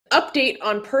update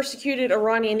on persecuted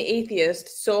Iranian atheist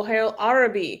Soheil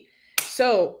Arabai.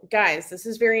 So, guys, this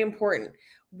is very important.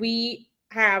 We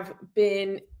have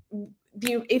been,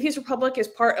 the Atheist Republic is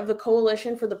part of the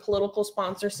coalition for the political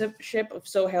sponsorship of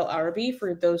Soheil Arabai.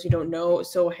 For those who don't know,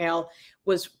 Soheil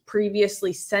was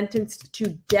previously sentenced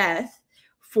to death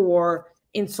for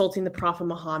insulting the Prophet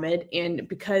Muhammad, and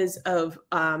because of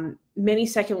many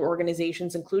secular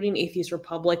organizations, including Atheist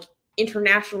Republic,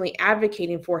 internationally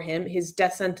advocating for him, his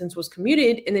death sentence was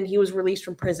commuted, and then he was released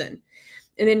from prison.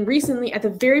 And then recently, at the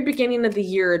very beginning of the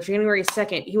year, January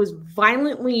 2nd, he was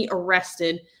violently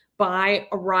arrested by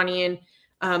Iranian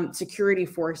security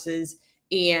forces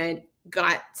and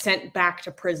got sent back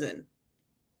to prison.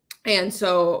 And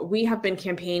so we have been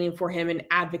campaigning for him and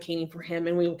advocating for him,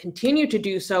 and we will continue to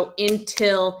do so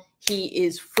until he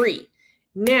is free.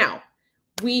 Now,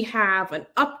 we have an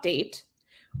update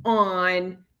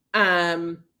on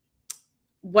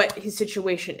what his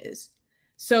situation is.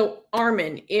 So,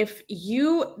 Armin, if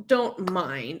you don't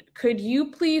mind, could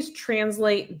you please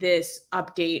translate this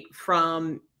update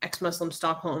from Ex-Muslim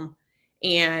Stockholm?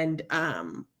 And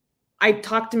I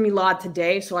talked to Milad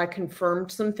today, so I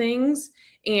confirmed some things,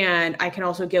 and I can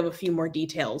also give a few more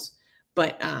details.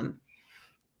 But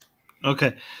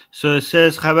okay, so it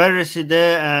says خبر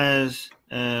رسیده از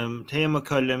طی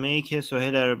مکالمه‌ای که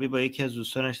سهیل عربی با یکی از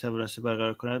دوستانش توانسته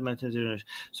برقرار کند. متن زیرنوشت.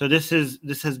 So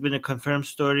this has been a confirmed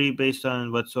story based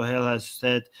on what Soheil has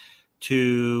said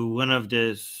to one of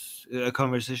this a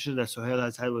conversation that Soheil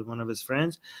has had with one of his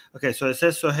friends. Okay, so it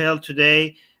says Soheil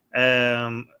today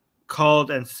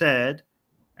called and said,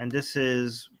 and this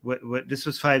is what this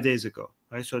was 5 days ago,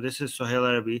 right? So this is Soheil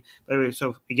Arabai. By the way,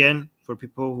 so again, for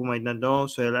people who might not know,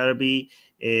 Soheil Arabai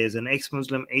is an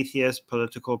ex-Muslim atheist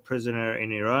political prisoner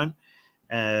in Iran.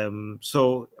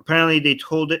 So apparently they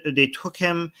took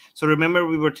him. So remember,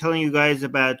 we were telling you guys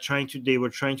about they were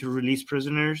trying to release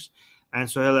prisoners, and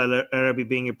Soheil Arabai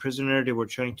being a prisoner, they were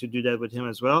trying to do that with him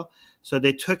as well. So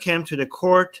they took him to the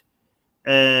court,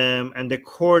 and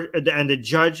the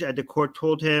judge at the court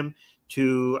told him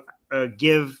to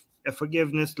give a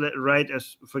write a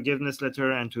forgiveness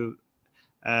letter, and to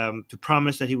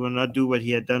promise that he will not do what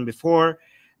he had done before,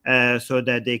 so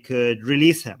that they could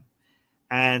release him.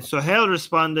 And Soheil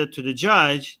responded to the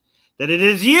judge that it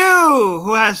is you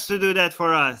who has to do that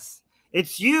for us.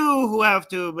 It's you who have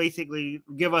to basically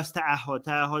give us ta'ahud.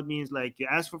 Ta'ahud means like you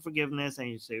ask for forgiveness and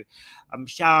you say, I'm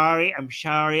sorry,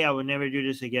 I will never do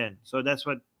this again. So that's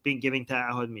what giving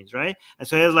ta'ahud means, right? And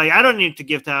so he's like, I don't need to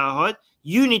give ta'ahud.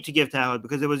 You need to give ta'ahud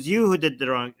because it was you who did the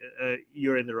wrong.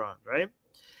 You're in the wrong, right?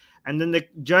 And then the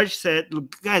judge said,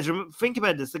 look, guys, think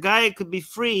about this. The guy could be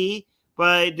free,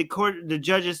 but the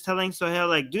judge is telling Soheil,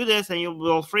 like, do this and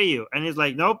we'll free you. And he's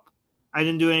like, nope, I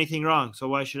didn't do anything wrong. So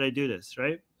why should I do this,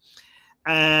 right?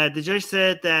 The judge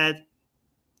said that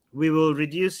we will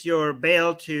reduce your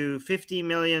bail to 50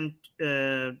 million,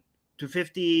 to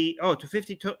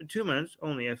 52 months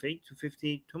only, I think, to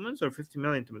 52 months or 50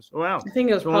 million months. Oh, wow. I think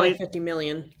it was probably 50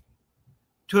 million.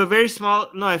 To a very small,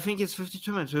 no, I think it's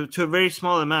 52 months, to a very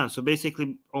small amount. So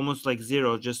basically almost like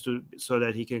zero, just so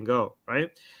that he can go,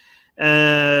 right?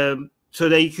 So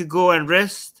that you could go and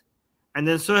rest. And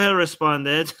then Soheil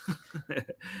responded,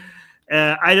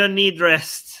 I don't need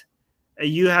rest.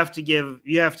 You have to give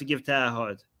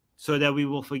ta'ahud so that we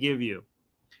will forgive you.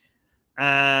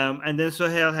 And then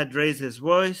Soheil had raised his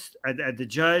voice at the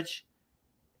judge.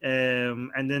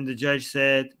 And then the judge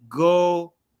said,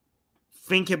 go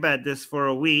think about this for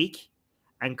a week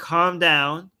and calm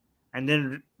down, and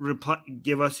then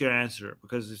give us your answer,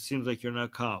 because it seems like you're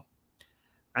not calm.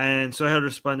 And Soheil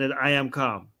responded, I am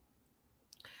calm.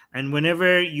 And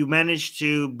whenever you manage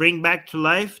to bring back to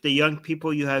life the young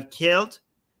people you have killed,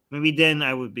 maybe then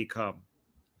I would be calm.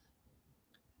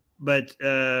 But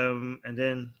and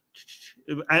then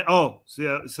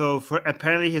so for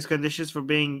apparently his conditions for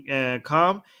being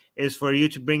calm is for you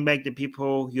to bring back the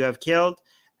people you have killed,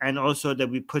 and also that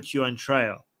we put you on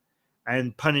trial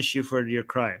and punish you for your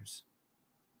crimes.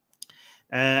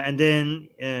 And then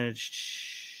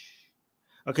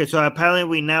okay, so apparently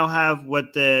we now have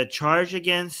what the charge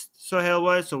against Soheil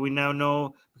was. So we now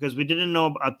know, because we didn't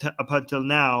know up until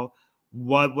now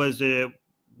what was the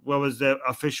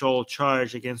official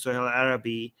charge against Soheil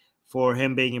Arabai for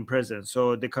him being in prison.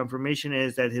 So the confirmation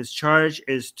is that his charge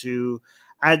is to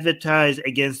advertise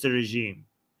against the regime.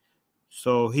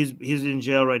 So he's in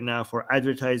jail right now for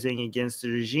advertising against the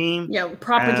regime. Yeah,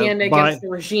 propaganda against the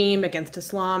regime, against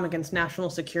Islam, against national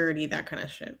security, that kind of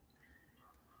shit.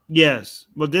 Yes.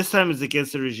 Well, this time it's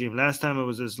against the regime. Last time it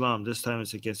was Islam. This time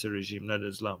it's against the regime, not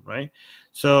Islam, right?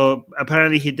 So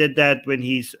apparently he did that when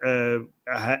he's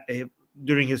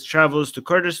during his travels to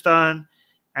Kurdistan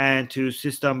and to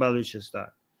Sistan Baluchistan.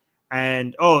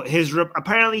 And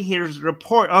apparently his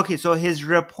report. Okay, so his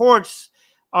reports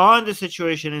on the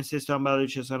situation in Sistan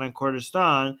Baluchistan and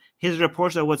Kurdistan, his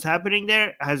reports of what's happening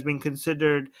there has been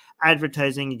considered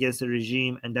advertising against the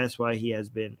regime, and that's why he has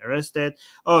been arrested.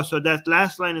 Oh, so that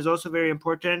last line is also very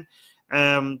important.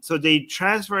 So they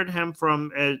transferred him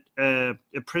from a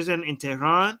prison in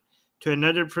Tehran to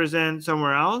another prison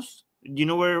somewhere else. Do you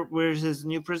know where's his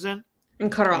new prison? In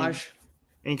Karaj.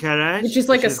 In Karaj, which is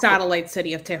like a satellite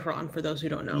city of Tehran, for those who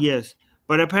don't know. Yes,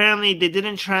 but apparently they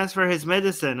didn't transfer his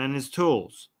medicine and his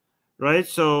tools, right?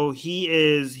 So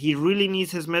he really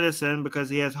needs his medicine because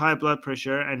he has high blood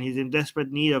pressure and he's in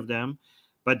desperate need of them,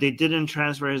 but they didn't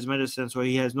transfer his medicine, so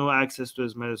he has no access to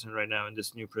his medicine right now in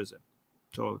this new prison.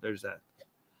 So there's that.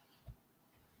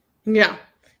 Yeah.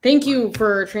 Thank you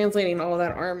for translating all of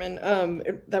that, Armin.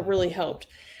 That really helped.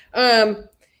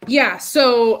 Yeah,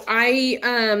 so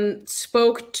I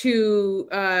spoke to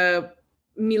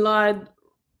Milad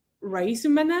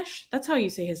Raisimenesh. That's how you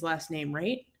say his last name,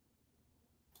 right?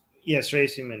 Yes,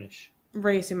 Raisimenesh,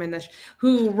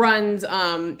 who runs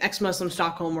Ex-Muslim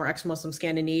Stockholm or Ex-Muslim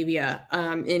Scandinavia.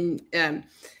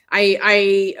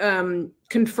 I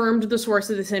confirmed the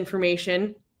source of this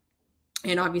information,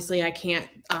 and obviously I can't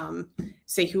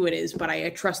say who it is, but I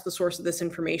trust the source of this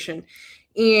information.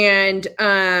 And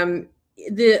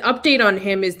the update on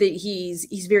him is that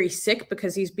he's very sick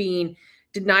because he's being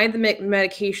denied the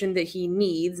medication that he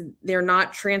needs. They're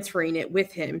not transferring it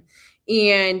with him,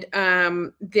 and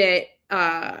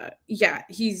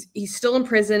he's still in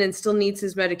prison and still needs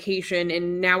his medication.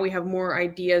 And now we have more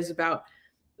ideas about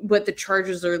what the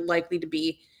charges are likely to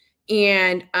be,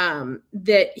 and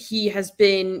that he has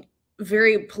been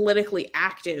very politically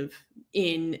active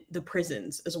in the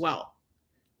prisons as well.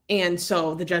 And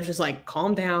so the judge is like,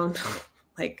 calm down.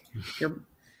 Like,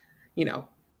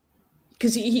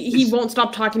 because he won't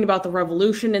stop talking about the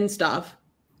revolution and stuff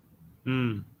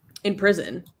in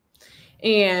prison.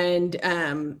 And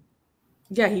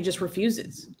he just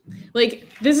refuses. Like,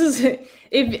 this is,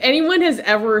 if anyone has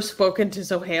ever spoken to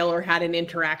Soheil or had an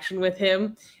interaction with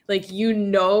him, like,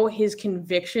 his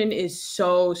conviction is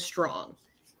so strong.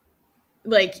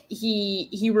 Like,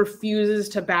 he refuses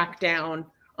to back down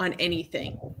on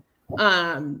anything.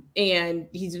 And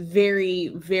he's very,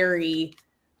 very,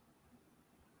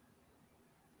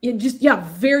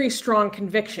 very strong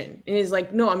conviction. And he's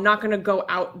like, no, I'm not going to go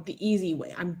out the easy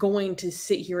way. I'm going to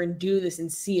sit here and do this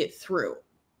and see it through.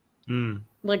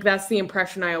 Like, that's the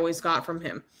impression I always got from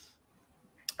him.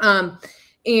 I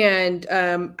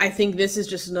think this is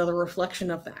just another reflection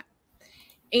of that.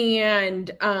 And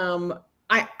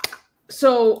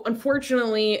so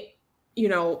unfortunately,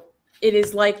 it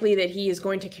is likely that he is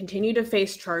going to continue to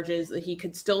face charges, that he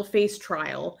could still face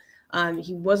trial.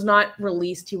 He was not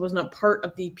released. He was not part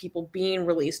of the people being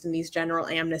released in these general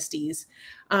amnesties.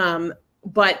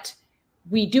 But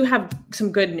we do have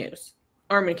some good news.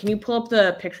 Armin, can you pull up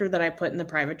the picture that I put in the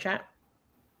private chat?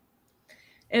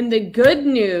 And the good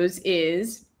news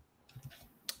is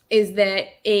that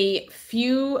a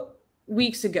few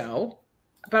weeks ago,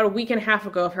 about a week and a half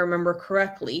ago, if I remember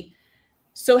correctly,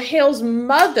 Soheil's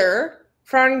mother,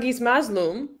 Farangis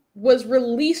Mazlum, was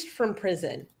released from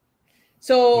prison.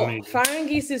 So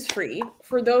Farangis is free.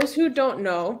 For those who don't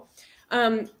know,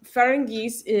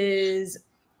 Farangis is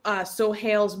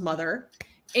Soheil's mother,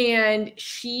 and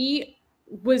she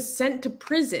was sent to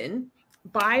prison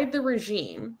by the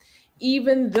regime,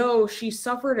 even though she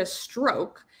suffered a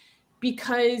stroke,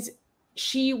 because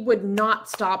she would not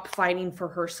stop fighting for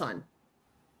her son.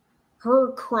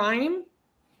 Her crime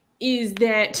is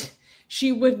that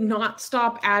she would not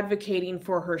stop advocating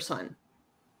for her son,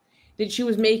 that she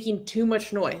was making too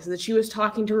much noise, that she was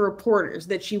talking to reporters,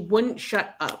 that she wouldn't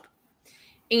shut up.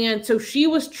 And so she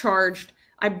was charged,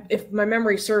 if my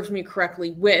memory serves me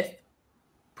correctly, with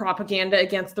propaganda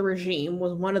against the regime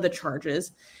was one of the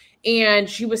charges. And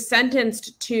she was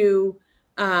sentenced to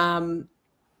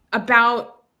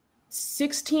about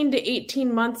 16 to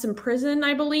 18 months in prison,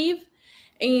 I believe.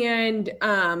 And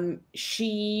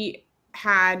she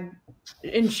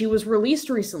was released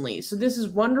recently. So this is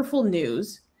wonderful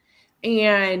news.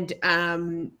 And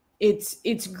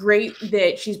it's great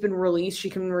that she's been released. She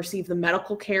can receive the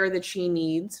medical care that she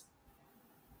needs.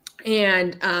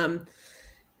 And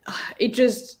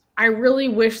I really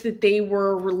wish that they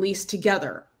were released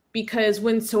together, because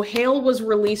when Soheil was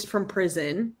released from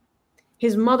prison,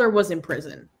 his mother was in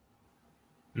prison.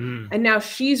 And now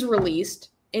she's released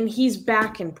and he's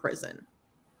back in prison.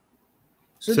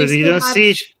 So they don't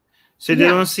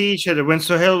see each other. When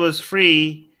Soheil was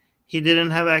free, he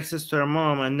didn't have access to her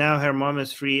mom, and now her mom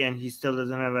is free, and he still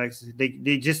doesn't have access.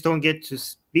 They just don't get to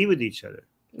be with each other.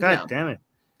 God damn it.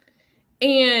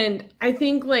 And I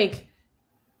think like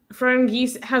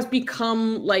Ferengis has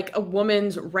become like a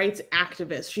woman's rights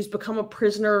activist. She's become a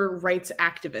prisoner rights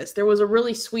activist. There was a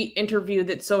really sweet interview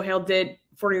that Soheil did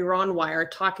for Iran Wire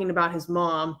talking about his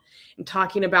mom and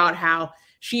talking about how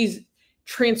she's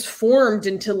transformed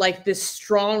into like this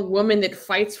strong woman that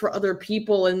fights for other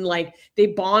people, and like they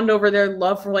bond over their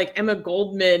love for like Emma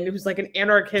Goldman, who's like an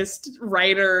anarchist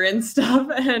writer and stuff.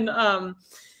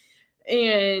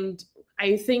 And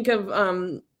I think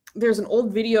of there's an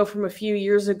old video from a few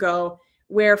years ago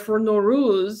where for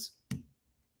Nowruz,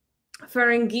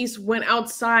 Ferengis went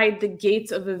outside the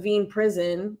gates of Evin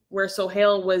prison where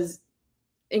Soheil was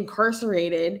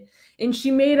incarcerated, and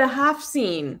she made a half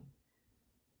scene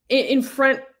in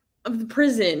front of the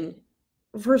prison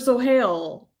for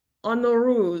Soheil on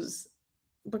Nowruz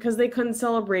because they couldn't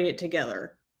celebrate it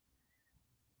together.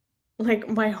 Like,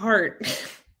 my heart,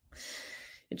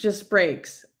 it just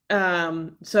breaks.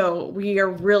 So we are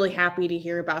really happy to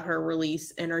hear about her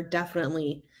release and are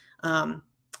definitely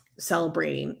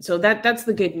celebrating. So that's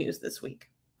the good news this week.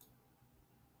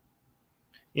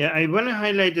 Yeah, I want to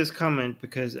highlight this comment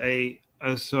because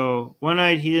so one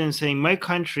night he didn't say, my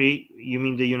country, you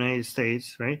mean the United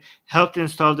States, right, helped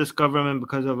install this government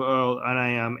because of oil, and I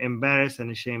am embarrassed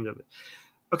and ashamed of it.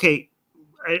 Okay,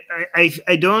 I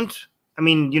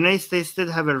mean, United States did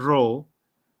have a role,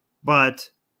 but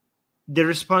the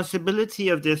responsibility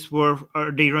of this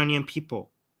are the Iranian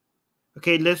people.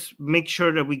 Okay, let's make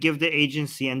sure that we give the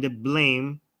agency and the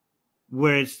blame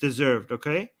where it's deserved,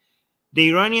 okay? The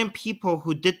Iranian people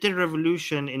who did the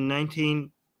revolution in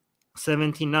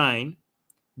 1979,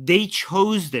 they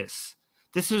chose this.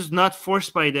 This was not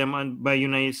forced by them by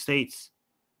United States,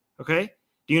 okay?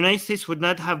 The United States would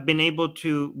not have been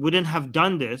wouldn't have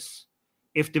done this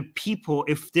if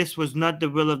this was not the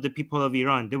will of the people of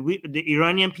Iran. The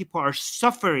Iranian people are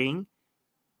suffering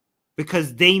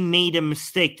because they made a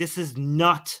mistake. This is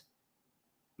not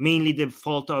mainly the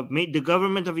fault of the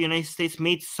government of the United States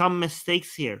made some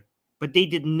mistakes here, but they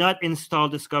did not install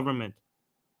this government.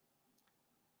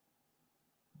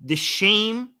 The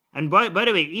shame, and by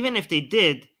the way, even if they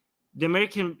did, the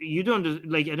American, I don't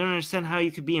understand how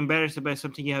you could be embarrassed about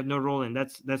something you have no role in.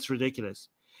 That's ridiculous.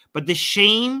 But the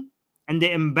shame and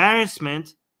the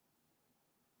embarrassment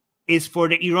is for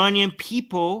the Iranian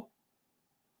people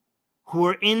who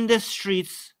are in the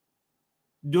streets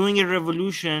doing a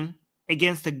revolution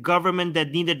against a government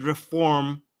that needed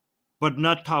reform but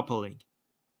not toppling.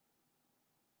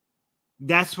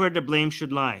 That's where the blame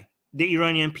should lie. The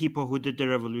Iranian people who did the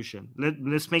revolution.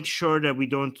 Let's make sure that we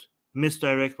don't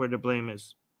misdirect where the blame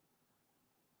is.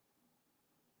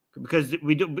 Because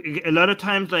we do a lot of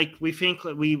times, like we think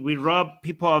we rob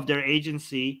people of their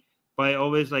agency by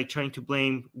always like trying to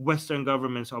blame Western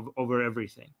governments over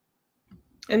everything.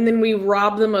 And then we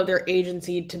rob them of their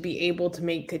agency to be able to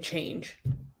make a change.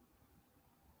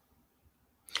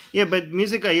 Yeah, but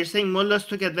Musica, you're saying mullahs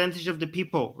took advantage of the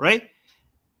people, right?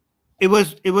 It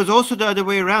was also the other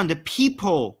way around. The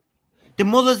people, the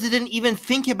mullahs didn't even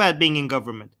think about being in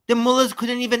government. The mullahs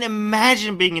couldn't even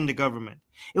imagine being in the government.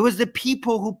 It was the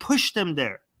people who pushed them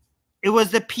there. It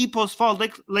was the people's fault.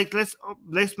 Like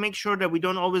let's make sure that we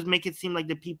don't always make it seem like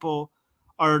the people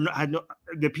are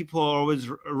always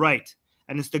right,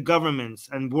 and it's the governments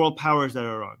and world powers that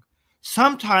are wrong.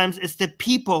 Sometimes it's the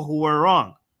people who are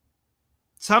wrong.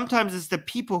 Sometimes it's the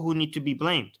people who need to be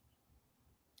blamed.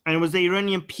 And it was the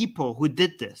Iranian people who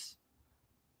did this.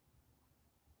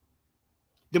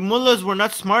 The mullahs were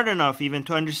not smart enough even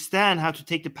to understand how to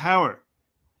take the power.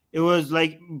 It was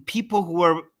like people who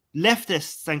were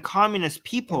leftists and communist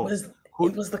people.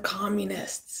 It was the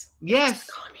communists. Yes.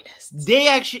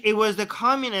 It was the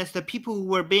communists, the people who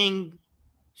were being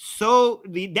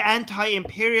the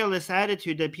anti-imperialist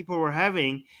attitude that people were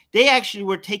having, they actually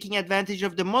were taking advantage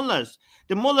of the mullahs.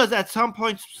 The mullahs at some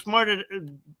point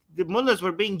the mullahs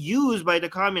were being used by the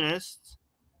communists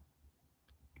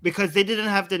because they didn't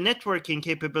have the networking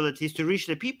capabilities to reach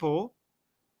the people.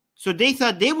 So they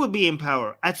thought they would be in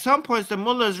power. At some points, the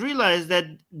mullahs realized that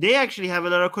they actually have a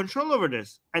lot of control over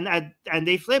this, and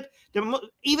they flipped.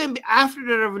 Even after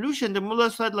the revolution, the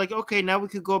mullahs thought like, okay, now we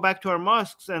could go back to our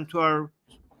mosques and to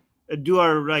do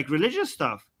our like religious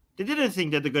stuff. They didn't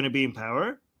think that they're going to be in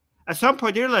power. At some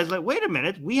point, they realized like, wait a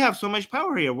minute, we have so much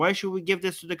power here. Why should we give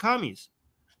this to the commies?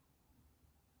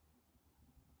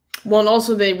 Well, and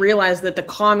also they realized that the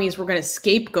commies were going to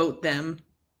scapegoat them.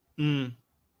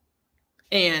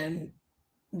 And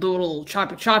do a little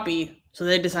choppy, so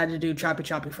they decided to do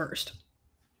choppy first.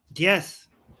 Yes.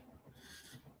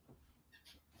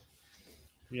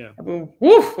 Yeah. I mean,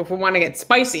 woof, if we want to get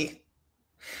spicy.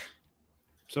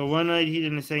 So one night he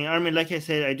didn't say, Armin, like I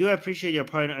said, I do appreciate your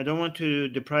point. I don't want to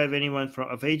deprive anyone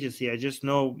of agency. I just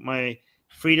know my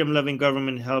freedom-loving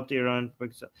government helped Iran.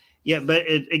 Yeah, but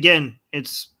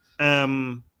it's I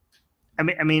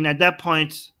mean, at that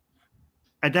point,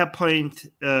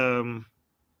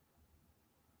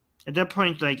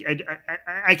 like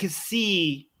I can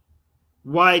see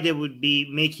why they would be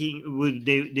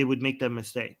they would make that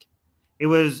mistake. It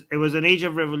was an age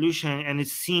of revolution, and it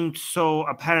seemed so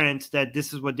apparent that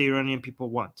this is what the Iranian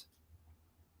people want.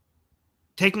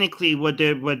 Technically, what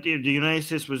the United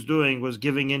States was doing was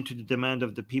giving in to the demand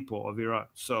of the people of Iran.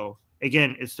 So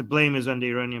again, the blame is on the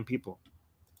Iranian people.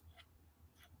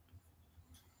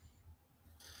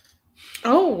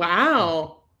 Oh,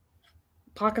 wow.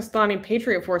 Pakistani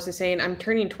Patriot Force is saying, I'm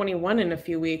turning 21 in a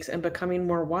few weeks and becoming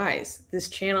more wise. This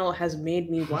channel has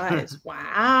made me wise.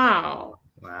 Wow.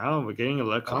 Wow, we're getting a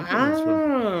lot of compliments.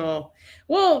 Wow.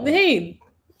 Well, hey,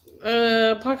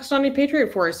 Pakistani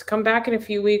Patriot Force, come back in a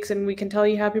few weeks and we can tell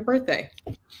you happy birthday.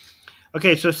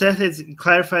 Okay, so Seth is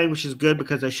clarifying, which is good,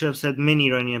 because I should have said many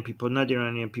Iranian people, not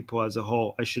Iranian people as a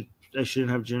whole. I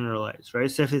shouldn't have generalized, right?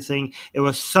 Seth is saying it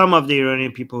was some of the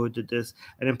Iranian people who did this,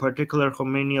 and in particular,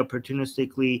 Khomeini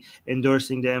opportunistically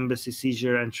endorsing the embassy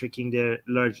seizure and tricking the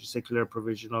large secular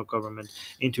provisional government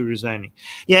into resigning.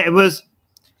 Yeah, it was.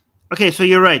 Okay, so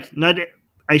you're right.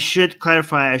 I should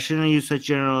clarify. I shouldn't use such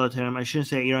general term. I shouldn't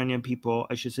say Iranian people.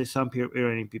 I should say some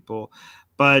Iranian people.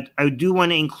 But I do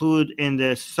want to include in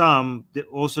the some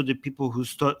also the people who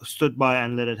stood by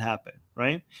and let it happen,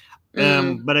 right?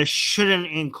 But I shouldn't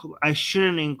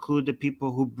include the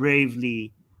people who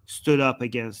bravely stood up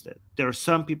against it. There are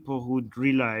some people who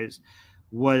realize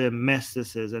what a mess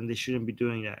this is, and they shouldn't be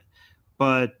doing that.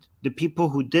 But the people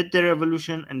who did the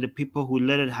revolution and the people who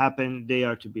let it happen, they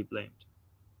are to be blamed.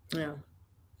 Yeah.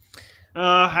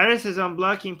 Harris is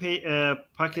unblocking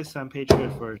Pakistan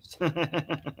Patriot Force.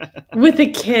 With a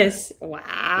kiss.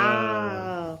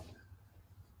 Wow.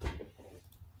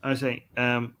 I was saying,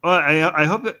 I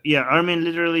hope, Armin,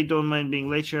 literally don't mind being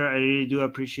late here. I really do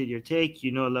appreciate your take.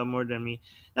 You know a lot more than me.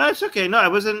 No, it's okay. No, I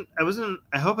wasn't,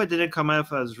 I hope I didn't come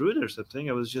off as rude or something.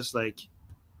 I was just like,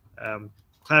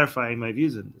 clarifying my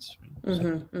views on this.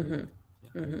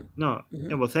 No,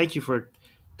 yeah, well, thank you for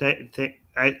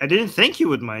I didn't think you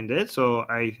would mind it, so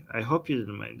I hope you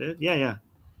didn't mind it. Yeah.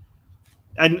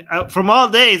 And from all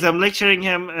days, I'm lecturing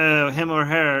him or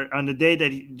her on the day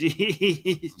that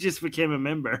he just became a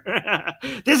member.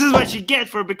 This is what you get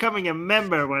for becoming a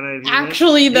member.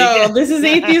 Actually, though, this is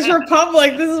Atheist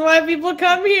Republic. This is why people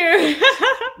come here.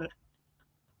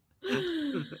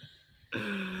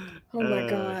 Oh my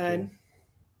god.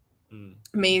 Okay.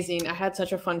 Amazing. I had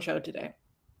such a fun show today.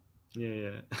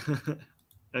 Yeah.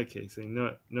 Okay, so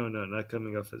no, not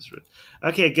coming off as rude.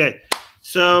 Okay, good.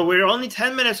 So we're only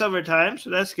 10 minutes over time, so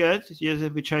that's good. Yes,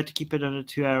 we tried to keep it under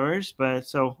 2 hours, but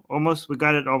so we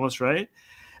got it almost right.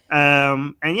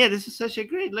 And yeah, this is such a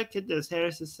great look at this.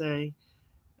 Harris is saying,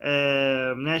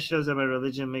 nationalism and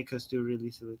religion make us do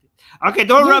really silly things. Okay,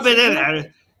 don't rub it in, Harris.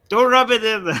 Don't rub it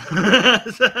in.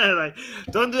 Like,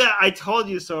 don't do that. I told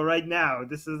you so right now.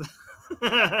 This is all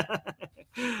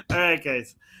right,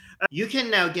 guys. You can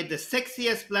now get the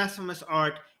sexiest blasphemous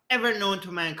art ever known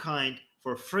to mankind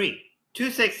for free.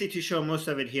 Too sexy to show most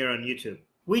of it here on YouTube.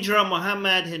 We draw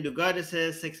Muhammad, Hindu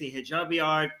goddesses, sexy hijabi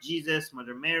art, Jesus,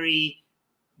 Mother Mary,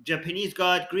 Japanese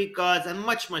god, Greek gods, and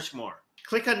much, much more.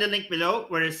 Click on the link below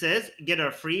where it says get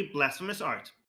our free blasphemous art.